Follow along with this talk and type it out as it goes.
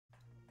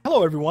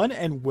Hello everyone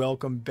and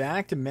welcome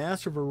back to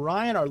Master of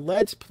Orion, our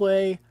Let's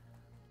Play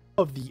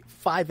of the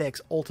 5X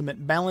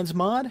Ultimate Balance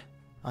mod.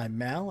 I'm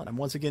Mal and I'm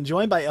once again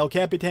joined by El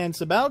Capitan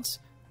Sabouts.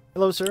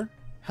 Hello sir.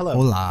 Hello.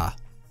 Hola.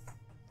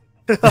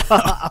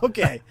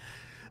 Okay.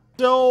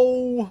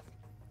 So,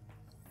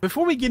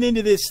 before we get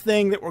into this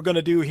thing that we're going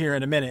to do here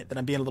in a minute that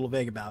I'm being a little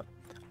vague about,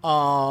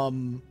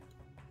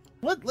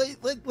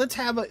 let's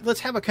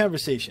have a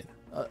conversation,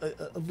 a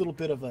little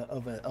bit of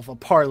a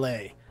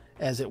parlay,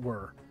 as it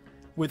were,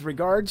 with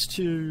regards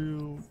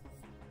to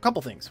a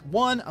couple things.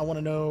 One, I want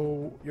to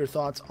know your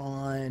thoughts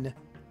on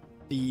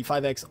the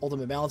 5X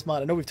Ultimate Balance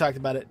mod. I know we've talked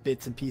about it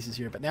bits and pieces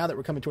here, but now that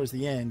we're coming towards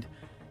the end,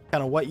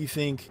 kind of what you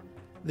think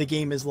the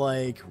game is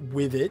like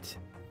with it,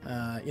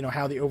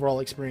 how the overall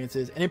experience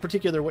is, and in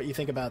particular what you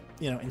think about,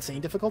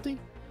 insane difficulty.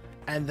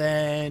 And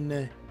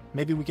then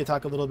maybe we could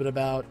talk a little bit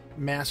about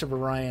Master of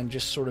Orion,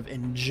 just sort of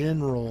in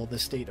general, the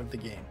state of the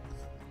game.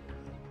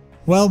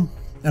 Well,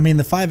 I mean,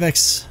 the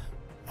 5X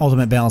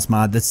Ultimate Balance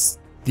mod, that's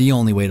the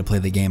only way to play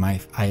the game, I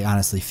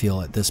honestly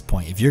feel at this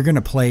point. If you're going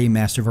to play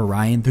Master of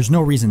Orion, there's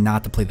no reason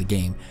not to play the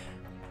game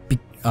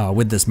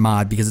with this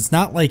mod, because it's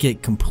not like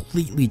it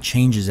completely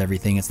changes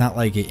everything. It's not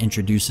like it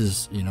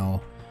introduces,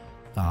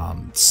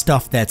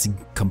 stuff that's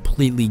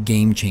completely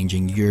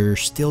game-changing. You're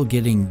still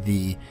getting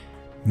the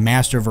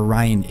Master of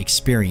Orion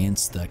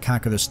experience, the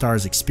Conquer the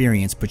Stars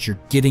experience, but you're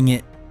getting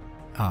it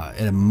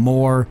at a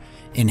more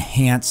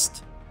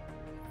enhanced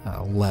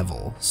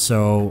level.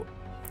 So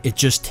it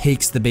just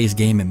takes the base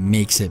game and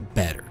makes it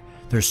better.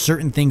 There's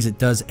certain things it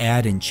does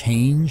add and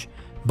change,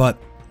 but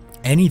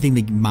anything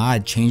the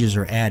mod changes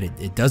or added,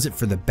 it does it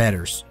for the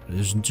better.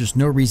 There's just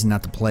no reason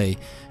not to play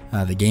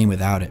the game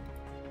without it.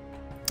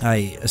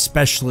 I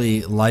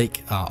especially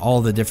like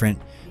all the different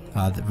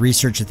the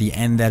research at the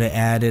end that it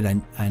added.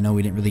 I know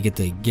we didn't really get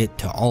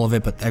to all of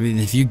it, but I mean,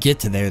 if you get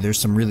to there's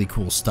some really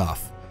cool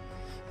stuff.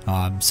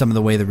 Some of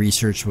the way the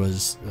research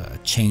was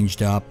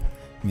changed up.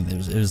 I mean,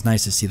 it was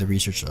nice to see the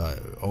research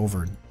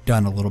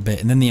overdone a little bit,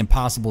 and then the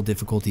impossible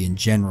difficulty in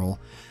general.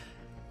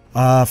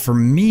 For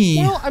me,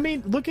 well, I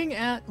mean, looking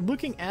at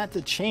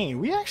the chain,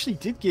 we actually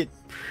did get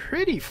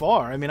pretty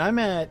far. I mean, I'm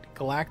at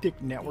Galactic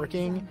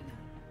Networking,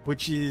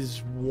 which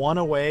is one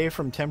away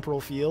from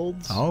Temporal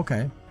Fields. Oh,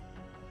 okay.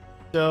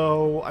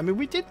 So, I mean,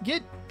 we did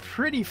get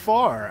pretty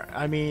far.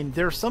 I mean,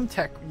 there's some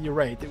tech, you're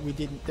right, that we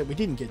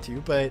didn't get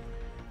to, but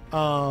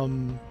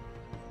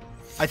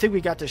I think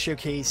we got to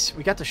showcase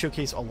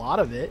a lot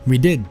of it. We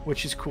did,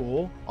 which is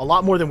cool. A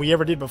lot more than we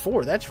ever did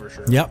before, that's for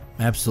sure. Yep,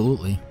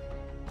 absolutely.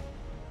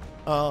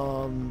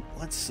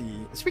 Let's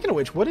see. Speaking of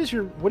which, what are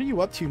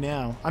you up to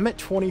now? I'm at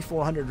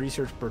 2,400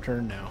 research per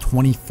turn now.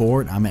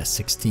 24, and I'm at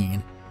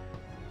 16.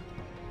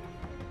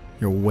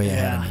 You're way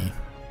ahead of me.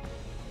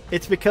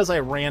 It's because I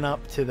ran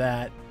up to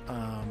that,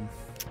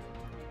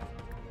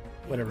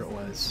 whatever it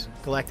was,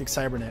 Galactic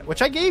Cybernet,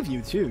 which I gave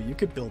you too. You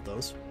could build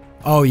those.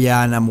 Oh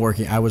yeah, and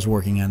I was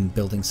working on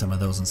building some of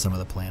those on some of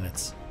the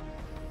planets.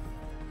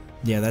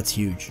 Yeah, that's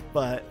huge.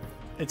 But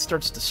it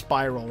starts to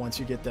spiral once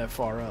you get that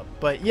far up.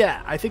 But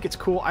yeah, I think it's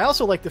cool. I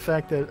also like the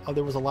fact that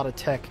there was a lot of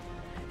tech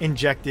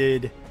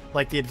injected,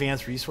 like the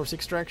advanced resource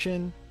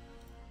extraction.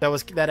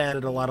 That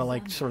added a lot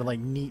of sort of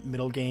neat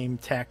middle game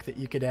tech that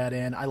you could add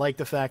in. I like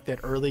the fact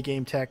that early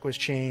game tech was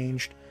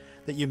changed,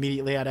 that you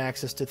immediately had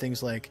access to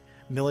things like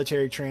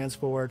military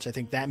transports. I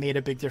think that made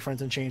a big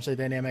difference and changed the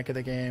dynamic of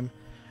the game.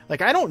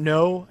 Like, I don't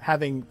know,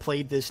 having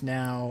played this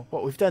now,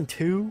 we've done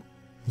two?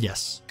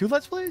 Yes. 2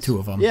 Let's Plays? 2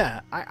 of them.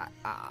 Yeah.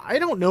 I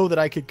don't know that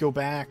I could go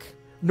back,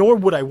 nor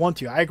would I want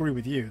to. I agree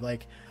with you.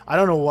 Like, I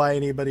don't know why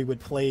anybody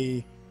would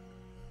play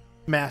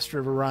Master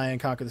of Orion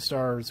Conquer the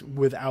Stars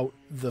without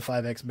the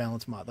 5X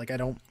balance mod. Like,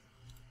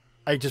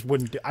 I just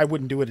wouldn't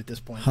do it at this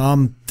point.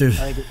 I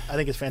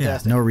think it's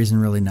fantastic. Yeah, no reason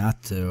really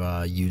not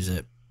to use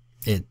it.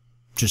 It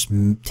just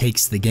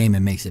takes the game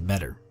and makes it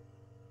better.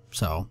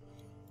 So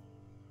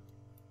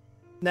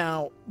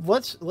now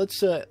let's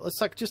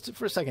talk just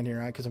for a second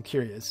here, because I'm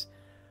curious.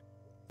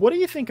 What do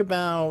you think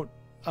about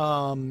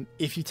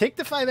if you take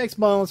the 5X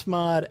balance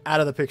mod out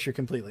of the picture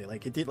completely?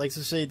 Like, it did, like,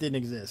 to say it didn't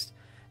exist,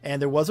 and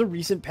there was a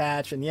recent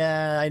patch, and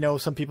yeah, I know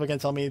some people are gonna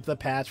tell me the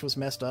patch was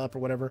messed up or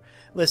whatever.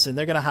 Listen,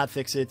 they're gonna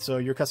hotfix it, so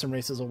your custom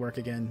races will work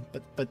again.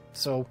 But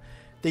so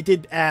they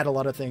did add a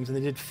lot of things, and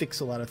they did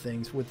fix a lot of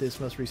things with this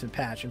most recent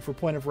patch. And for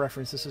point of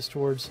reference, this is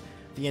towards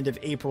the end of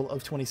April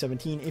of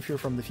 2017, if you're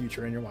from the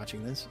future and you're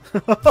watching this.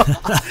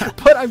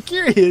 But I'm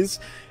curious,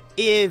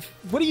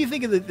 what do you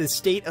think of the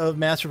state of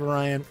Master of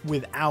Orion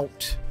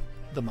without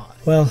the mod?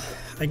 Well,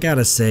 I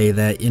gotta say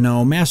that,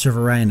 Master of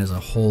Orion as a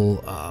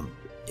whole,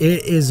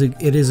 it is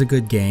a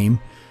good game,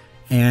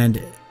 and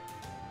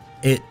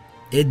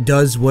it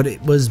does what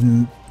it was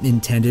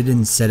intended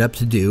and set up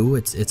to do.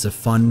 It's a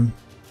fun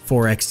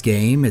 4X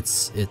game.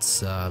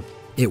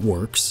 It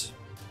works.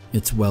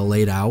 It's well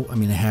laid out. I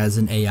mean, it has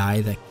an AI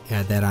that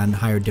had that on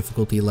higher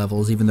difficulty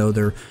levels, even though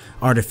they're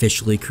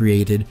artificially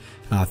created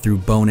through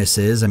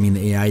bonuses. I mean,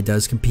 the AI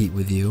does compete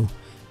with you.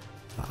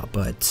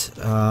 But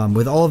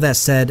with all of that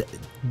said,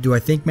 do I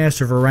think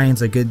Master of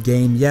Orion's a good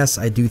game? Yes,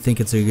 I do think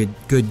it's a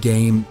good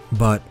game,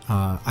 but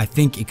I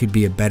think it could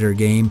be a better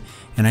game.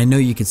 And I know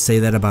you could say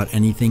that about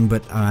anything,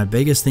 but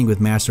biggest thing with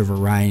Master of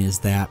Orion is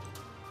that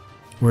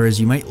whereas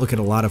you might look at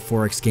a lot of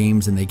 4X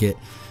games and they get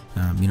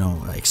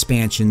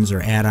expansions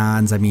or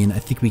add-ons, I mean, I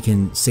think we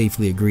can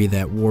safely agree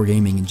that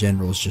wargaming in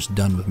general is just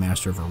done with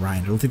Master of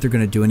Orion. I don't think they're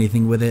going to do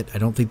anything with it. I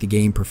don't think the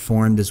game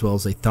performed as well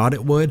as they thought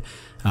it would,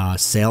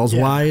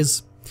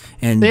 sales-wise.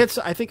 And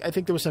I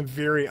think there was some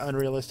very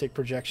unrealistic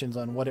projections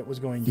on what it was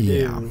going to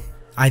do.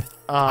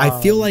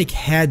 I feel like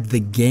had the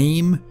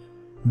game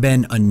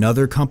been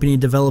another company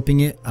developing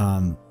it,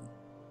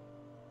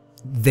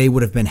 they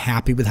would have been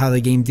happy with how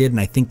the game did, and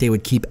I think they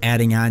would keep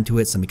adding on to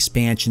it, some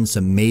expansions,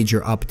 some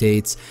major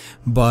updates.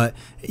 But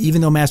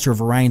even though Master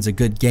of Orion's a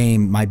good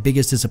game, my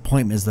biggest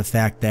disappointment is the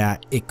fact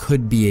that it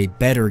could be a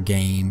better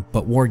game,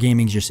 but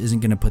Wargaming just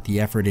isn't going to put the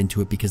effort into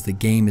it because the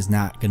game is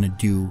not going to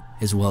do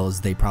as well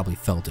as they probably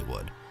felt it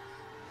would.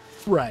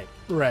 Right.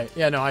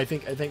 Yeah, no, I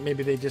think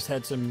maybe they just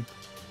had some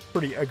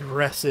pretty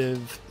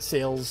aggressive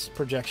sales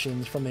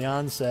projections from the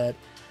onset.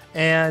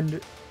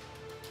 And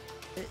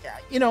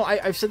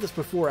I've said this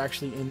before,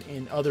 actually,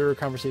 in other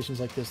conversations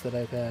like this that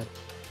I've had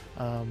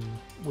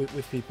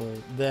with people,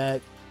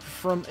 that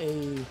from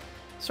a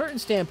certain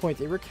standpoint,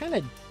 they were kind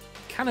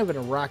of in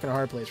a rock and a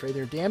hard place, right?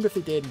 They're damned if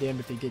they did and damned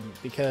if they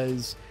didn't,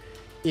 because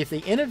if they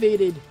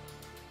innovated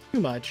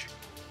too much,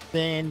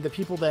 then the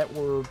people that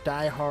were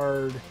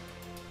diehard,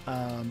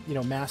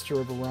 Master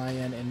of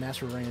Orion and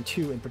Master of Orion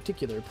 2 in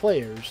particular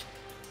players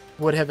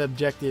would have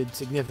objected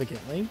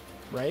significantly,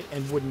 right?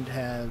 And wouldn't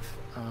have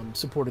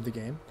supported the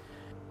game.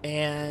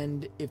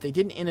 And if they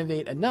didn't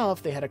innovate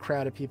enough, they had a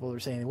crowd of people who were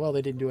saying, well,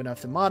 they didn't do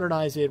enough to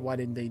modernize it. Why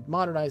didn't they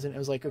modernize it? And it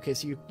was like, okay,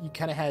 so you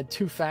kind of had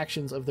two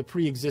factions of the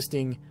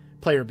pre-existing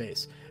player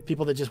base.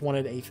 People that just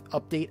wanted a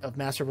update of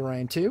Master of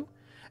Orion 2,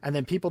 and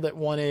then people that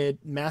wanted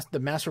the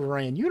Master of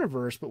Orion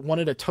universe, but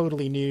wanted a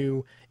totally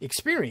new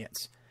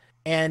experience.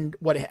 And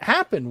what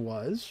happened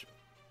was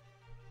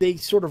they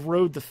sort of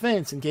rode the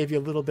fence and gave you a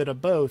little bit of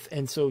both.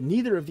 And so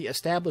neither of the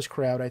established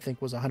crowd, I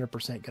think, was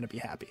 100% going to be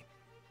happy.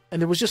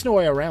 And there was just no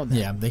way around that.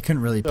 Yeah, they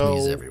couldn't really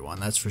please everyone,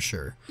 that's for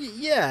sure.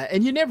 Yeah,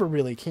 and you never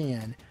really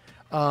can.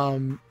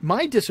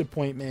 My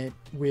disappointment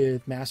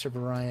with Master of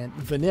Orion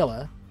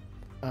Vanilla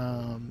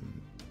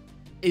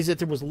is that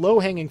there was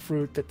low-hanging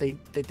fruit that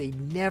they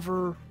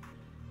never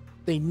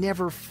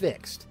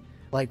fixed.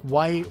 Like,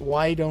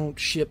 why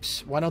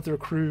don't their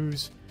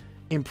crews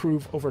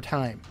improve over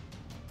time?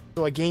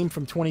 So a game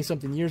from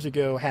 20-something years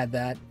ago had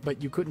that,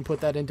 but you couldn't put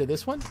that into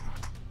this one?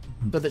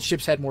 So that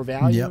ships had more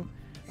value? Yep.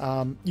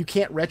 You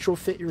can't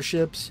retrofit your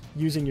ships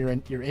using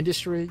your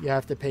industry. You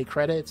have to pay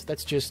credits.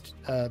 That's just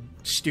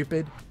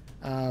stupid.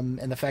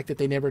 And the fact that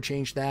they never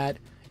changed that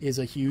is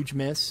a huge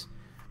miss.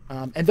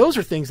 And those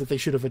are things that they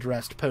should have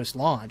addressed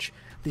post-launch.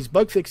 These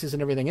bug fixes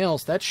and everything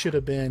else, that should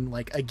have been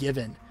like a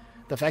given.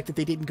 The fact that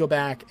they didn't go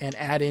back and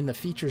add in the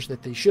features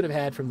that they should have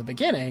had from the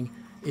beginning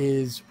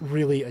is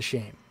really a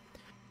shame.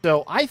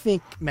 So I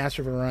think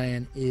Master of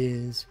Orion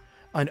is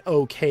an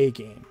okay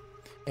game.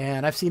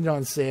 And I've seen it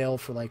on sale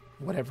for like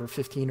whatever,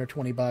 15 or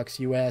 20 bucks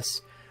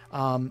US.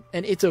 And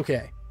it's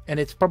okay. And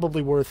it's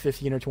probably worth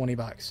 15 or 20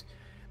 bucks.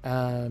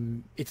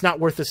 It's not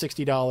worth the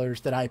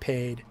 $60 that I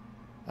paid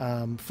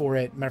for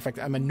it. Matter of fact,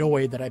 I'm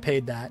annoyed that I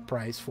paid that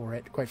price for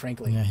it, quite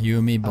frankly. Yeah, you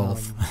and me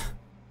both.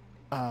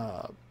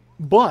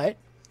 But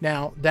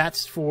now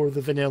that's for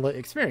the vanilla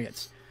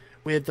experience.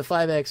 With the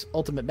 5X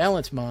Ultimate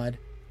Balance mod,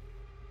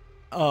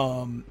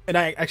 and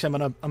I'm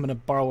gonna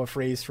borrow a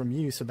phrase from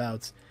you,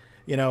 Sabouts.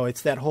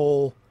 It's that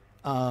whole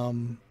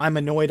I'm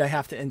annoyed I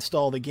have to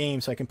install the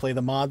game so I can play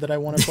the mod that I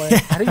want to play.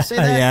 How do you say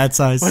that? Yeah, that's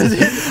how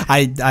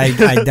I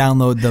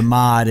download the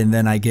mod and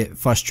then I get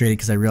frustrated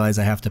because I realize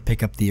I have to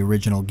pick up the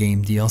original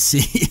game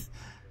DLC.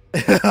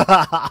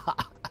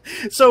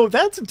 So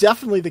that's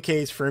definitely the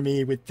case for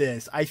me with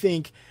this. I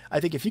think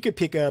if you could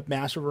pick up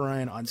Master of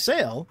Orion on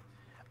sale,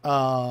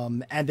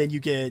 and then you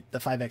get the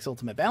 5X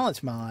Ultimate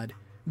Balance mod,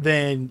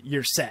 then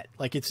you're set.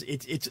 Like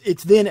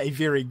it's then a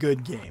very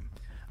good game.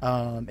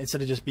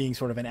 Instead of just being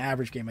sort of an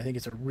average game. I think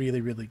it's a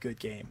really, really good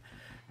game.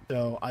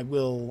 So I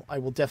will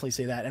definitely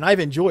say that. And I've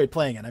enjoyed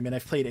playing it. I mean,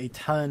 I've played a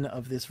ton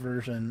of this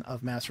version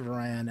of Master of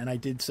Orion, and I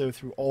did so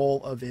through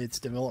all of its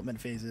development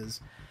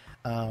phases.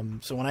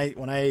 So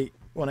when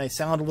I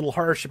sound a little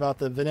harsh about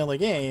the vanilla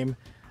game,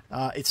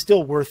 it's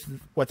still worth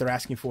what they're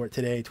asking for it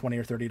today, $20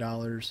 or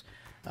 $30.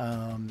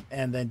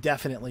 And then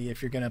definitely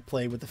if you're going to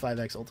play with the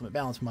 5X Ultimate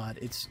Balance mod,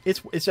 it's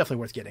definitely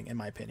worth getting, in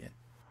my opinion.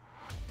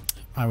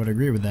 I would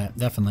agree with that,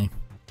 definitely.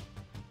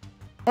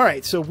 All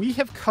right, so we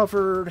have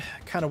covered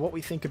kind of what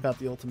we think about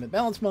the Ultimate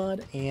Balance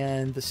mod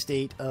and the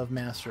state of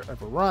Master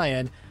of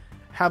Orion.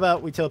 How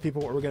about we tell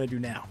people what we're going to do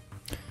now?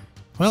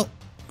 Well,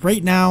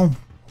 right now,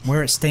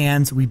 where it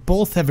stands, we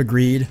both have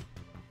agreed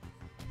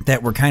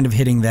that we're kind of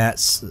hitting that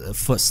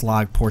foot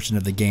slog portion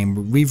of the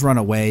game. We've run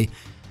away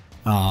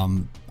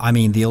I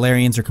mean, the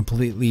Illyrians are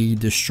completely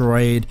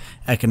destroyed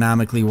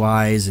economically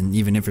wise and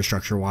even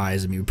infrastructure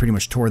wise. I mean, we pretty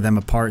much tore them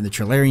apart, and the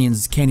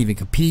Trillarians can't even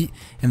compete,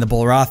 and the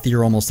Bolrathi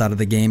are almost out of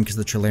the game because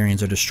the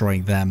Trillarians are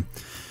destroying them.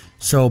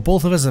 So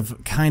both of us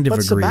have kind of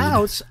agreed. But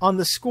Sabouts, on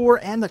the score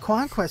and the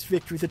conquest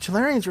victory, the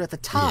Trillarians are at the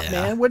top,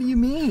 man. What do you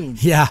mean?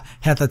 Yeah,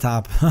 at the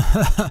top.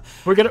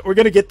 we're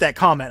gonna get that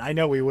comment. I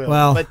know we will.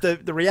 Well, but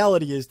the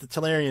reality is the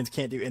Trillarians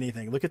can't do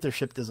anything. Look at their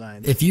ship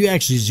designs. If you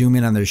actually zoom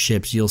in on their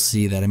ships, you'll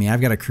see that. I mean, I've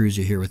got a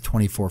cruiser here with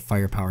 24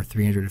 firepower,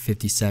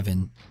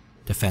 357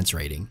 defense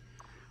rating.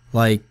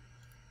 Like,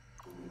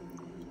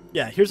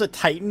 yeah, here's a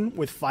Titan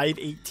with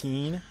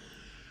 518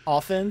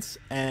 offense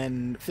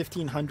and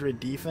 1500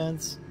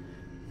 defense.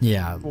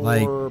 Yeah,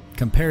 like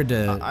compared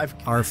to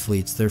our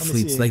fleets, their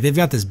fleets, like they've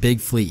got this big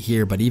fleet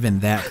here, but even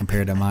that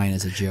compared to mine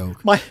is a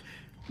joke.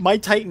 My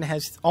Titan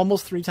has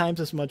almost 3 times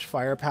as much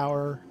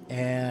firepower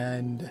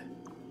and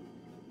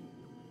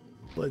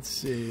let's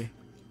see.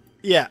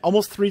 Yeah,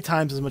 almost 3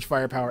 times as much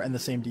firepower and the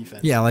same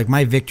defense. Yeah, like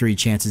my victory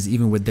chances,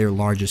 even with their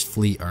largest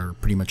fleet, are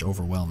pretty much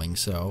overwhelming.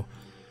 So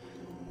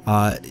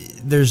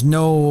there's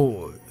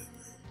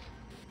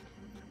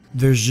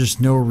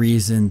just no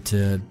reason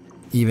to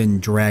even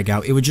drag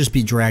out. It would just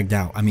be dragged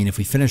out. I mean, if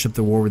we finish up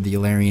the war with the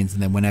Illyrians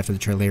and then went after the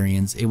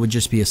Trillarians, it would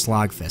just be a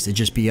slogfest. It'd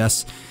just be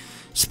us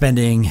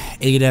spending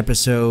 8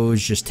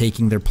 episodes just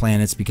taking their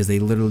planets because they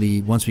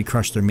literally, once we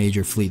crush their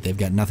major fleet, they've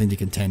got nothing to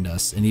contend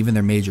us. And even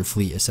their major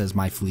fleet, it says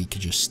my fleet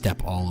could just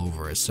step all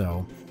over it.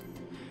 So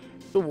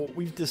what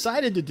we've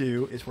decided to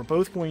do is we're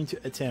both going to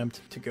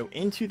attempt to go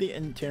into the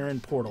Terran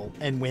portal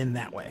and win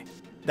that way.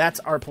 That's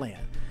our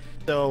plan.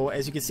 So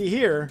as you can see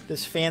here,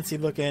 this fancy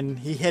looking,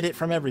 he hid it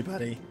from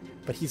everybody.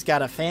 But he's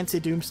got a fancy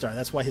Doomstar.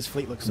 That's why his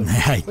fleet looks so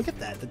good. Look at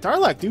that. The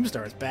Darlock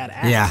Doomstar is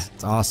badass. Yeah,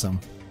 it's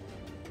awesome.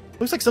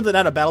 Looks like something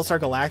out of Battlestar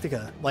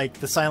Galactica. Like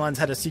the Cylons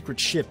had a secret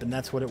ship, and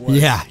that's what it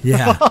was. Yeah,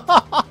 yeah.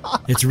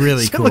 It's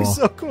really cool. It looks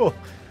so cool.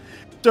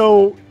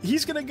 So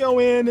he's going to go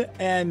in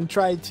and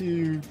try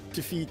to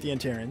defeat the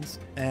Terrans.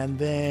 And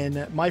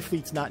then my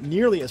fleet's not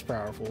nearly as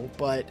powerful.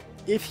 But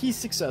if he's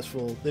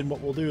successful, then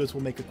what we'll do is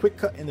we'll make a quick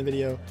cut in the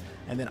video.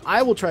 And then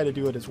I will try to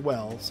do it as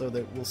well, so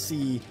that we'll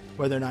see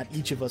whether or not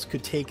each of us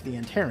could take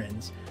the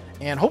Terrans.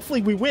 And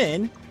hopefully we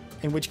win,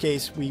 in which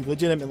case we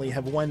legitimately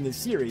have won this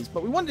series.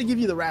 But we wanted to give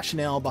you the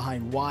rationale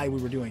behind why we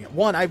were doing it.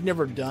 One, I've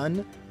never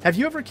done. Have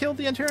you ever killed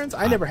the Terrans?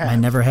 I never have. I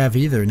never have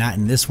either, not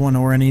in this one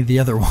or any of the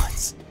other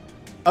ones.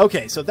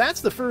 Okay, so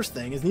that's the first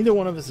thing, is neither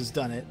one of us has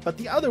done it. But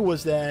the other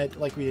was that,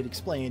 like we had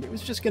explained, it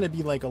was just going to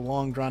be like a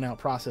long, drawn-out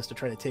process to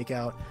try to take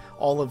out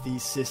all of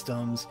these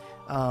systems.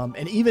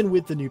 And even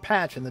with the new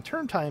patch and the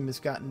turn time has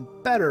gotten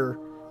better,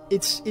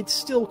 it's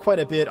still quite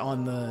a bit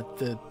on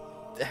the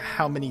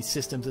how many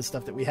systems and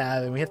stuff that we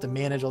have, and we have to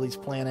manage all these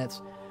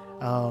planets.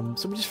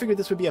 So we just figured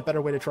this would be a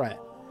better way to try it.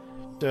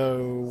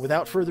 So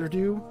without further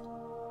ado,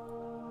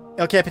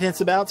 El Capitan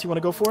Sabouts, you want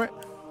to go for it?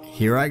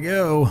 Here I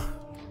go.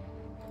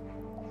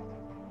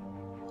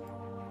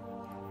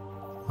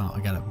 Well, I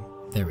gotta.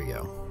 There we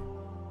go.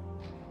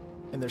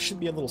 And there should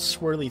be a little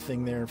swirly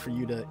thing there for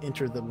you to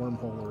enter the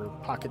wormhole or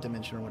pocket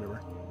dimension or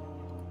whatever.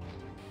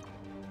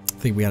 I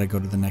think we gotta go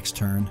to the next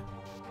turn.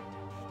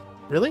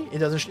 Really? It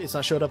doesn't. It's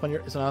not showed up on your.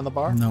 It's not on the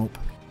bar. Nope.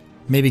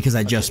 Maybe because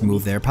I just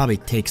moved there. Probably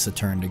takes a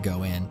turn to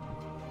go in.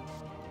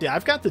 Yeah,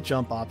 I've got the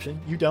jump option.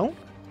 You don't?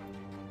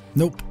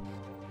 Nope.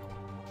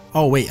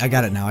 Oh wait, I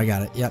got it now. I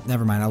got it. Yep.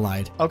 Never mind. I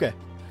lied. Okay.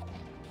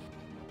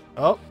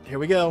 Oh, here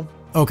we go.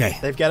 Okay.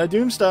 They've got a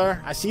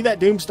Doomstar. I see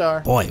that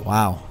Doomstar. Boy,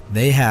 wow.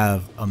 They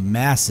have a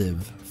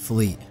massive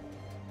fleet.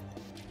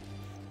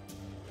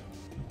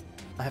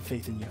 I have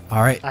faith in you.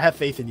 All right. I have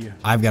faith in you.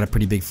 I've got a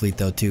pretty big fleet,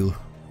 though, too.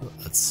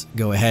 Let's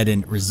go ahead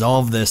and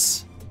resolve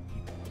this.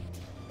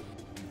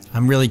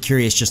 I'm really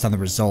curious just on the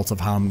results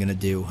of how I'm going to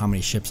do, how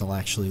many ships I'll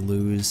actually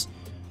lose,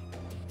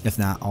 if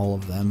not all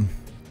of them.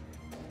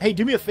 Hey,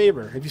 do me a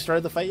favor. Have you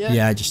started the fight yet?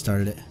 Yeah, I just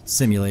started it.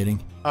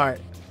 Simulating. All right.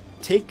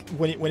 Take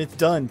when it's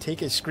done,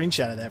 take a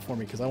screenshot of that for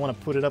me because I want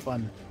to put it up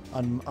on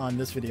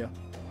this video.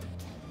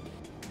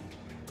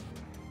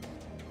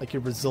 Like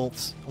your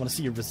results. I want to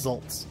see your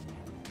results.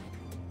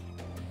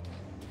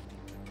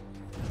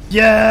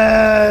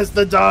 Yes,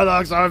 the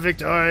Darlocks are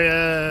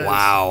victorious.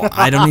 Wow,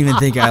 I don't even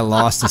think I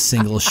lost a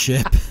single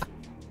ship.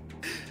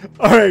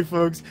 All right,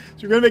 folks.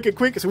 So we're gonna make it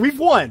quick. So we've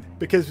won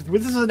because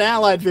this is an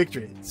allied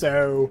victory.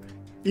 So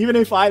even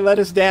if I let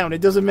us down, it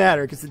doesn't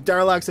matter because the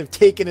Darlocks have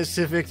taken us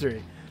to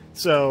victory.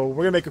 So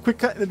we're gonna make a quick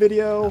cut in the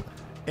video,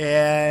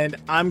 and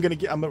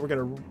we're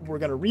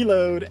gonna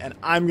reload, and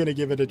I'm gonna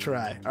give it a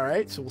try. All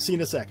right. So we'll see you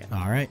in a second.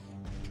 All right.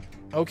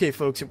 Okay,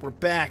 folks, we're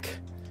back.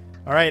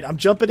 All right, I'm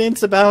jumping in,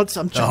 Sabouts.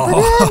 I'm jumping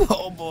in.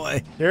 Oh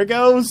boy. There it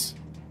goes.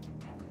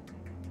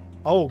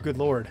 Oh, good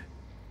lord.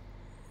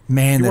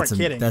 Man,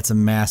 that's a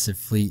massive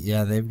fleet.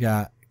 Yeah, they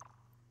got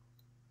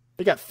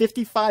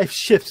 55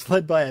 ships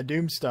led by a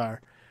Doomstar.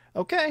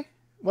 Okay.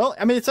 Well,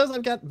 I mean, it says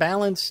I've got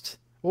balanced.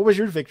 What was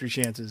your victory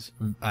chances?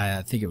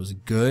 I think it was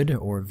good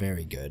or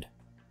very good.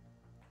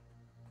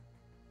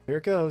 Here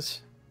it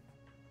goes.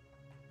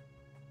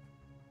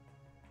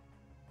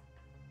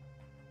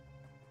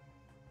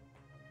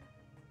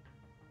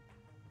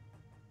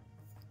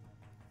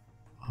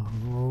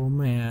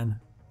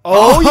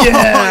 Oh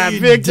yeah, you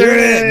victory!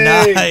 did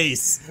it.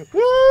 Nice.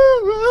 Woo,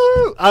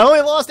 woo. I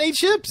only lost 8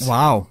 ships.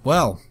 Wow.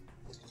 Well,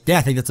 yeah,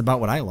 I think that's about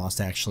what I lost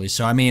actually.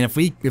 So I mean, if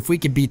we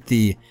could beat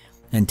the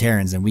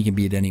Terrans, then we can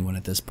beat anyone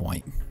at this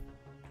point.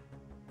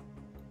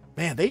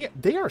 Man,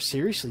 they are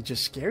seriously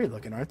just scary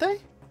looking, aren't they?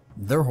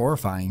 They're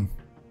horrifying.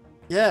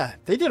 Yeah,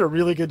 they did a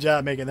really good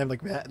job making them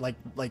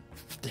like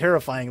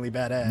terrifyingly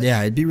badass.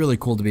 Yeah, it'd be really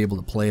cool to be able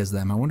to play as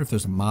them. I wonder if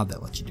there's a mod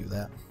that lets you do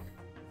that.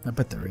 I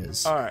bet there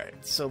is. All right,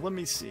 so let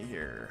me see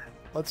here.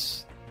 I'm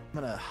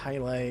gonna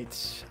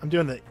highlight. I'm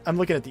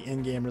looking at the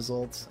in-game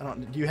results.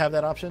 Do you have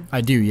that option?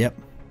 I do. Yep.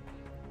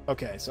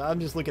 Okay, so I'm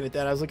just looking at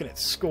that. I was looking at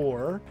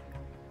score,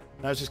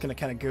 and I was just gonna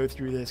kind of go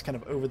through this kind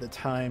of over the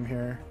time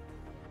here.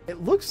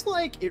 It looks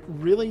like it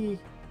really.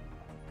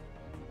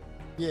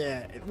 Yeah,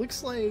 it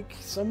looks like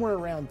somewhere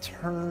around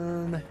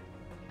turn.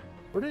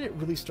 Where did it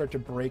really start to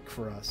break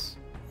for us?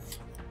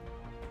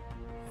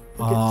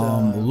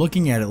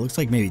 Looking at it, looks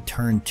like maybe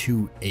turn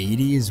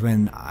 280 is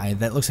when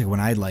that looks like when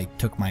I like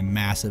took my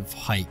massive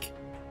hike.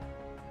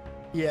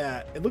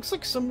 Yeah, it looks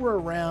like somewhere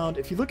around.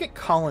 If you look at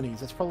colonies,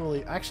 that's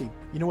probably actually.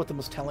 You know what the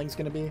most telling is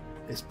going to be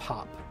is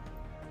pop.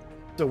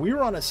 So we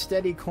were on a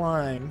steady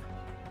climb.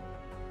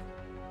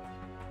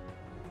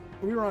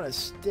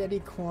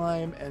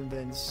 And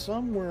then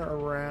somewhere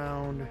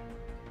around.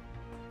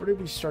 Where did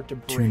we start to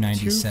break?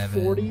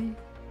 297. 240?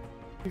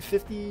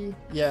 250?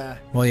 Yeah.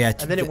 Well, yeah.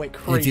 And then it went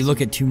crazy. If you look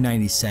at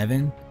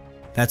 297,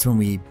 that's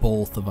when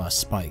both of us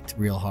spiked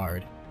real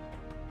hard.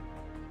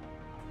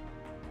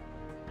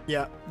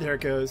 Yeah, there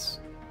it goes.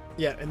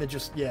 Yeah, and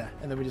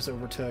then we just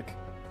overtook.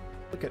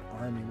 Look at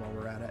army while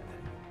we're at it.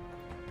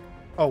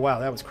 Oh wow,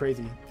 that was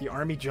crazy. The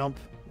army jump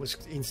was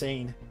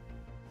insane.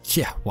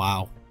 Yeah,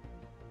 wow.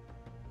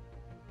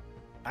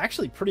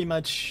 Actually, pretty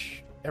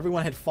much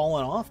everyone had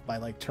fallen off by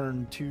like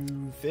turn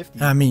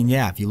 250. I mean,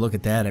 yeah, if you look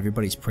at that,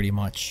 everybody's pretty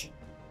much.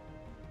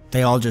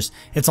 They all just.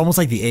 It's almost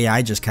like the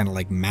AI just kind of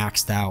like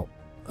maxed out.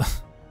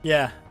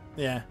 Yeah.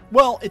 Yeah.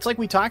 Well, it's like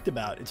we talked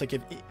about. It's like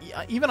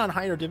even on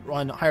higher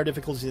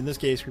difficulties, in this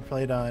case we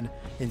played on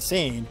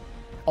Insane,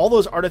 all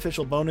those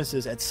artificial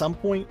bonuses at some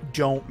point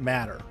don't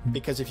matter,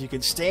 because if you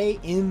can stay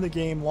in the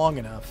game long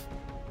enough,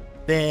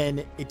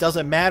 then it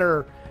doesn't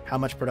matter how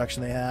much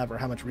production they have or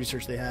how much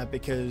research they have,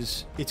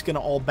 because it's going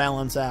to all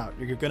balance out.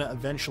 You're going to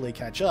eventually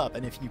catch up,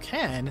 and if you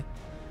can,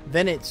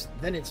 then it's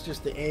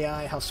just the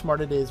AI, how smart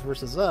it is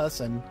versus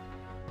us, and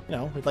you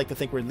know, we'd like to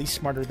think we're at least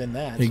smarter than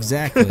that.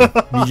 Exactly.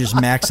 You just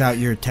max out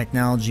your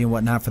technology and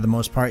whatnot for the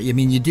most part. I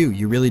mean,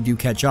 you really do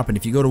catch up. And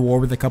if you go to war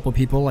with a couple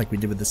people, like we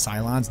did with the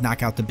Cylons,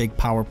 knock out the big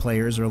power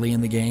players early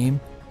in the game,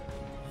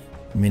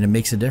 I mean, it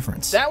makes a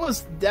difference. That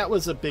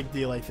was a big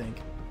deal, I think.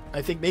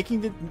 I think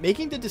making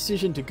the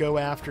decision to go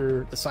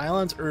after the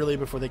Cylons early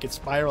before they could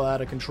spiral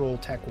out of control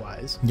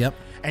tech-wise. Yep.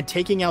 And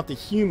taking out the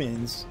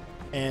humans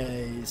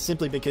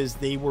simply because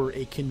they were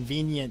a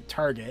convenient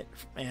target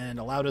and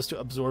allowed us to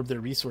absorb their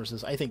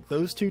resources. I think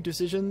those two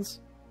decisions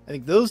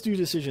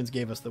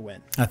gave us the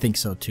win. I think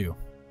so too.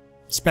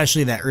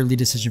 Especially that early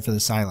decision for the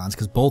Cylons,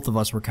 because both of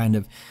us were kind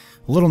of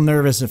a little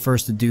nervous at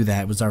first to do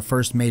that. It was our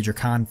first major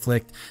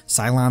conflict.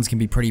 Cylons can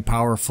be pretty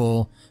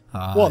powerful.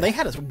 Well, they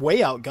had us way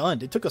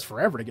outgunned. It took us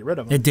forever to get rid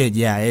of them. It did,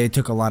 yeah. It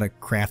took a lot of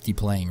crafty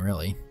playing,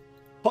 really.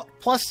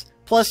 Plus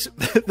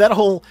that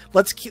whole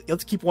let's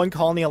keep one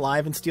colony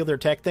alive and steal their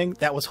tech thing,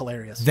 that was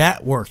hilarious.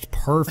 That worked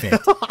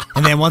perfect.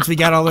 And then once we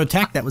got all their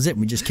tech, that was it.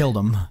 We just killed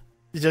them.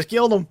 You just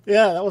killed them.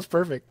 Yeah, that was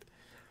perfect.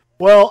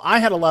 Well, I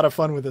had a lot of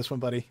fun with this one,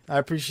 buddy. I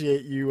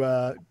appreciate you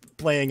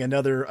playing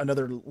another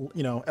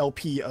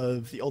LP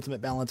of the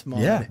Ultimate Balance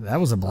mod. Yeah, that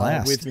was a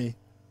blast with me.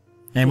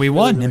 And we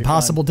won really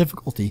impossible fun.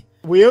 Difficulty.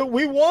 We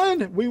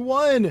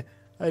won,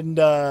 and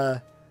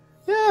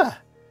yeah.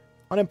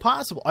 On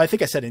impossible. I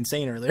think I said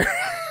insane earlier.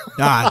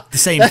 The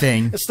same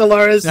thing.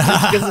 Stellaris.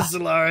 Because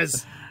of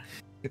Stellaris.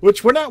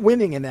 Which we're not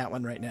winning in that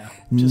one right now.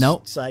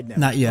 Nope. Side note.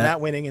 Not yet. We're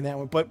not winning in that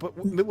one. But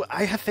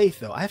I have faith,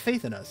 though. I have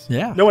faith in us.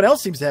 Yeah. No one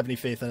else seems to have any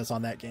faith in us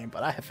on that game,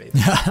 but I have faith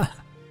in us.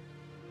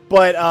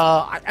 But,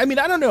 I mean,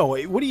 I don't know.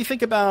 What do you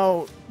think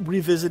about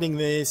revisiting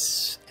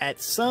this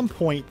at some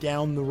point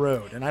down the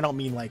road? And I don't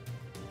mean like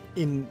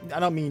I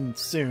don't mean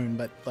soon,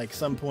 but like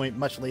some point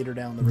much later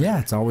down the road. Yeah,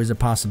 it's always a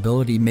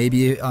possibility.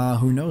 Maybe,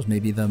 who knows,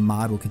 maybe the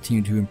mod will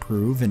continue to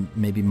improve and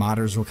maybe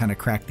modders will kind of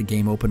crack the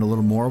game open a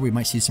little more. We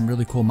might see some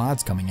really cool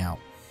mods coming out.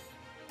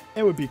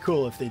 It would be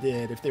cool if they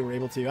did, if they were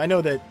able to. I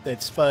know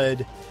that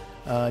Spud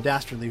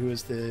Dastardly, who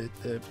is the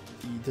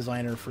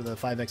designer for the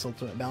 5X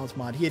Ultimate Balance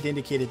mod, he had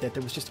indicated that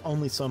there was just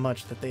only so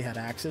much that they had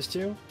access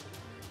to.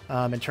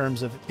 In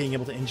terms of being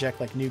able to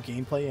inject like new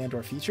gameplay and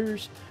or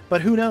features,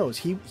 but who knows?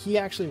 He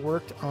actually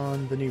worked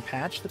on the new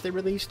patch that they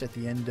released at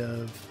the end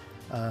of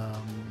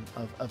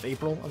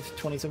April of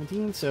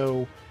 2017.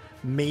 So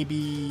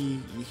maybe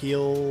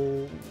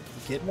he'll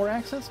get more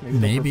access. Maybe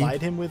they'll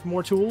provide him with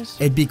more tools.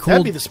 It'd be cool.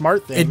 That'd be the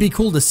smart thing. It'd be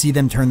cool to see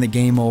them turn the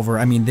game over.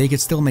 I mean, they could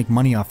still make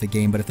money off the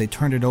game, but if they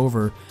turned it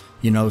over,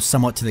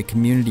 somewhat to the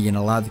community and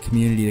allowed the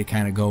community to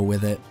kind of go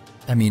with it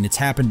I mean, it's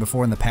happened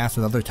before in the past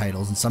with other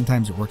titles, and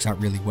sometimes it works out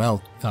really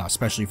well,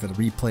 especially for the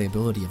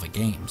replayability of a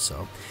game.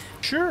 So,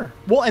 sure.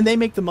 Well, and they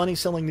make the money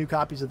selling new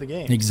copies of the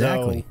game.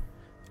 Exactly.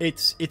 So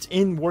it's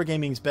in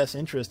Wargaming's best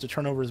interest to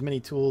turn over as many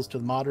tools to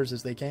the modders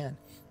as they can.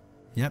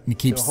 Yep, and it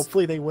keeps, so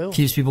hopefully they will.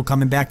 Keeps people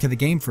coming back to the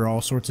game for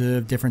all sorts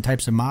of different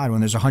types of mod. When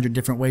there's 100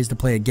 different ways to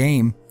play a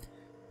game,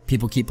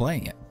 people keep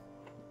playing it.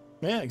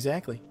 Yeah,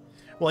 exactly.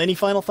 Well, any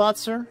final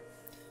thoughts, sir?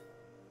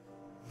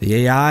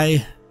 The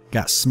AI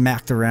got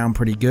smacked around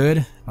pretty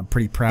good. I'm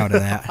pretty proud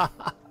of that.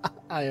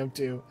 I am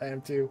too. I am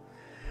too.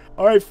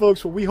 All right,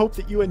 folks. Well, we hope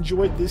that you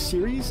enjoyed this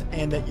series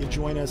and that you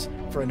join us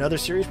for another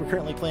series. We're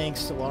currently playing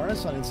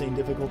Stellaris on Insane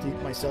Difficulty,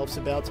 myself,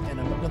 Sabouts,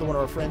 and another one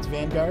of our friends,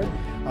 Vanguard.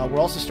 We're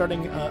also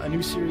starting a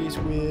new series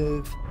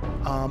with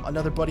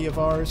another buddy of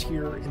ours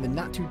here in the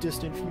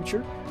not-too-distant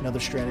future,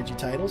 another strategy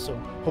title. So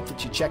hope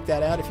that you check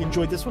that out. If you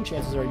enjoyed this one,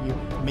 chances are you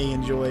may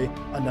enjoy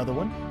another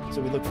one. So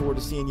we look forward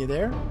to seeing you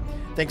there.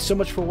 Thanks so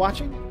much for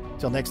watching.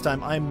 Till next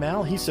time, I'm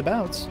Mal, he's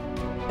Sabouts,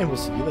 and we'll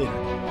see you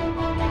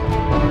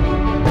later.